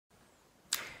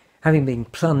Having been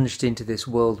plunged into this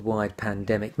worldwide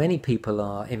pandemic, many people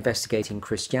are investigating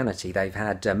Christianity. They've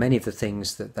had many of the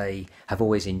things that they have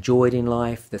always enjoyed in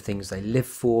life, the things they live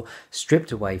for,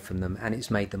 stripped away from them, and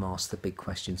it's made them ask the big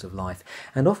questions of life.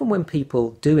 And often when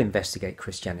people do investigate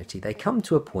Christianity, they come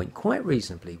to a point, quite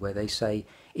reasonably, where they say,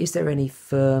 is there any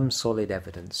firm, solid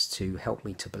evidence to help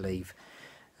me to believe?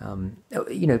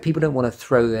 People don't want to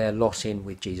throw their lot in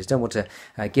with Jesus, don't want to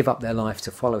give up their life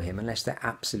to follow him unless they're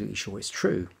absolutely sure it's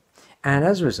true. And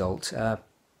as a result,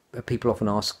 people often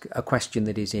ask a question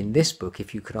that is in this book,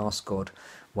 if you could ask God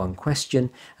one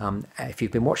question. If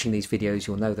you've been watching these videos,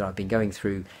 you'll know that I've been going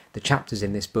through the chapters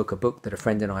in this book, a book that a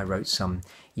friend and I wrote some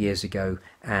years ago,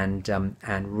 and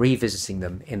revisiting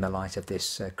them in the light of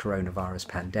this coronavirus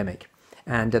pandemic.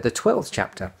 And the 12th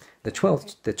chapter, the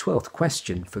 12th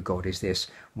question for God is this: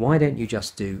 why don't you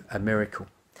just do a miracle?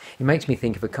 It makes me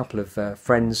think of a couple of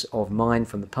friends of mine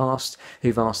from the past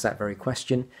who've asked that very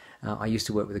question. I used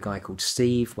to work with a guy called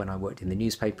Steve when I worked in the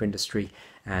newspaper industry,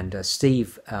 and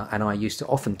Steve and I used to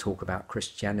often talk about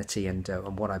Christianity and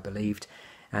what I believed.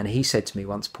 And he said to me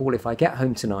once, Paul, if I get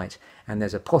home tonight and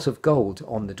there's a pot of gold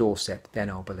on the doorstep,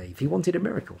 then I'll believe. He wanted a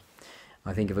miracle.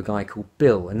 I think of a guy called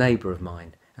Bill, a neighbour of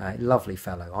mine, a lovely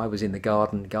fellow. I was in the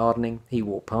garden gardening, he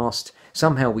walked past.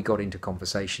 Somehow we got into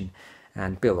conversation,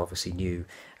 and Bill obviously knew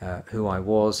who I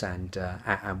was and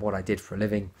what I did for a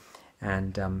living.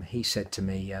 And he said to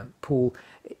me, Paul,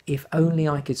 if only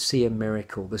I could see a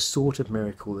miracle, the sort of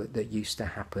miracle that used to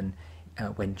happen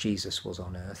when Jesus was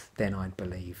on earth, then I'd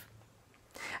believe.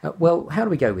 Well, how do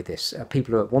we go with this?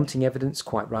 People are wanting evidence,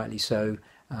 quite rightly so.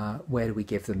 Where do we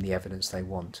give them the evidence they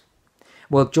want?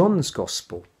 Well, John's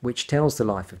Gospel, which tells the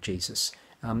life of Jesus,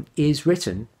 is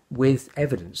written with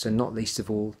evidence, and not least of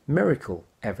all, miracle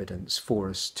evidence for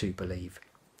us to believe.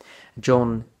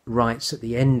 John writes at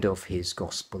the end of his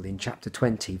Gospel in chapter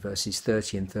 20, verses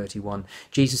 30 and 31,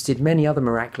 Jesus did many other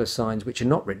miraculous signs which are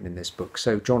not written in this book.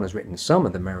 So John has written some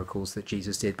of the miracles that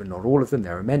Jesus did, but not all of them.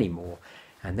 There are many more.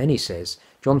 And then he says,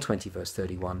 John 20, verse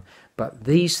 31, but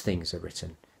these things are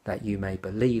written, that you may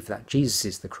believe that Jesus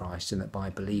is the Christ, and that by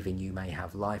believing you may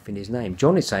have life in his name.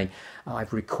 John is saying,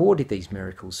 I've recorded these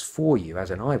miracles for you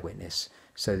as an eyewitness,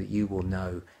 so that you will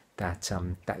know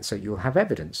so you'll have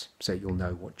evidence, so you'll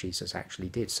know what Jesus actually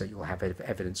did, so you'll have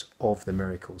evidence of the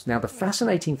miracles. Now, the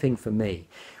fascinating thing for me,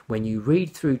 when you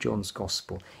read through John's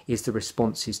Gospel, is the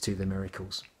responses to the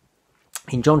miracles.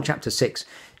 In John chapter 6,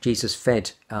 Jesus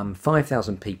fed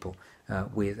 5,000 people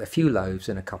with a few loaves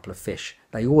and a couple of fish.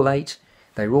 They all ate,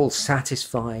 they were all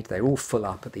satisfied, they were all full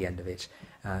up at the end of it.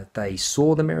 They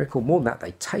saw the miracle, more than that,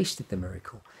 they tasted the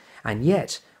miracle. And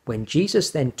yet, when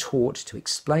Jesus then taught to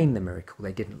explain the miracle,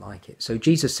 they didn't like it. So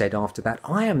Jesus said after that,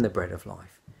 I am the bread of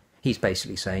life. He's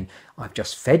basically saying, I've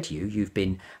just fed you, you've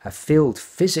been filled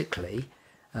physically,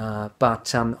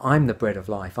 but I'm the bread of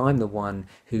life. I'm the one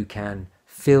who can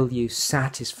fill you,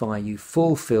 satisfy you,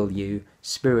 fulfill you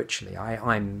spiritually.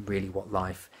 I'm really what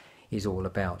life is all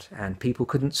about. And people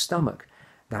couldn't stomach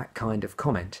that kind of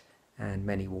comment, and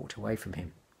many walked away from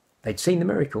him. They'd seen the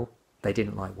miracle, they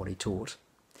didn't like what he taught.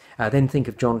 Then think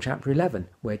of John chapter 11,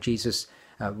 where Jesus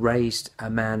raised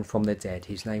a man from the dead.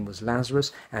 His name was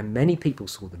Lazarus, and many people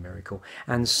saw the miracle.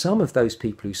 And some of those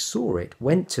people who saw it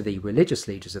went to the religious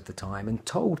leaders of the time and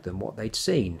told them what they'd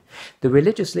seen. The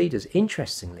religious leaders,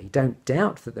 interestingly, don't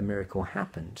doubt that the miracle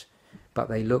happened, but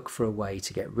they look for a way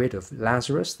to get rid of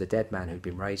Lazarus, the dead man who'd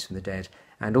been raised from the dead,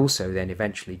 and also then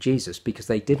eventually Jesus, because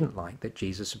they didn't like that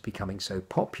Jesus was becoming so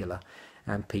popular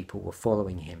and people were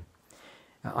following him.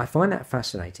 I find that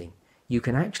fascinating. You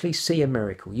can actually see a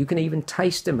miracle. You can even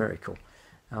taste a miracle.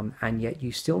 And yet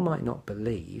you still might not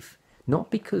believe,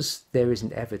 not because there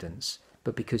isn't evidence,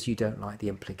 but because you don't like the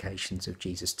implications of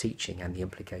Jesus' teaching and the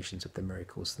implications of the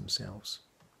miracles themselves.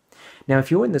 Now,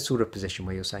 if you're in the sort of position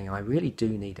where you're saying, I really do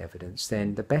need evidence,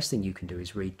 then the best thing you can do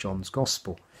is read John's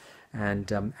Gospel.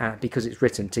 And because it's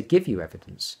written to give you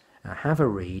evidence. Have a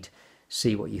read,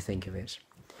 see what you think of it.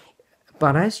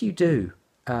 But as you do,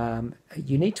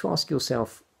 you need to ask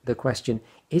yourself the question,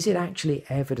 is it actually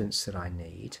evidence that I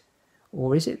need?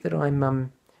 Or is it that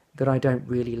that I don't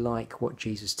really like what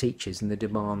Jesus teaches and the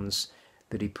demands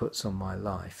that he puts on my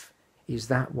life? Is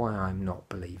that why I'm not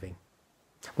believing?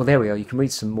 Well, there we are. You can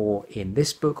read some more in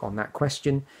this book on that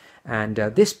question. And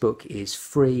this book is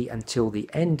free until the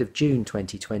end of June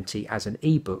 2020 as an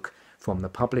ebook from the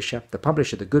publisher. The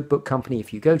publisher, the Good Book Company,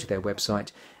 if you go to their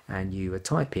website and you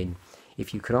type in,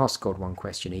 if you could ask God one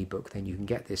question ebook, then you can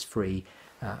get this free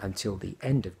until the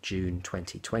end of June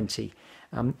 2020.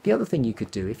 The other thing you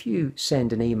could do, if you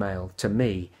send an email to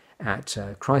me at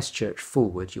Christchurch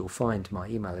Fulwood, you'll find my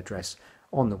email address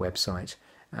on the website.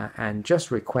 and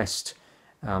just request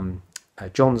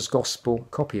John's Gospel,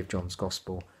 copy of John's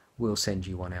Gospel. We'll send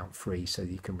you one out free so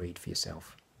that you can read for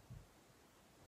yourself.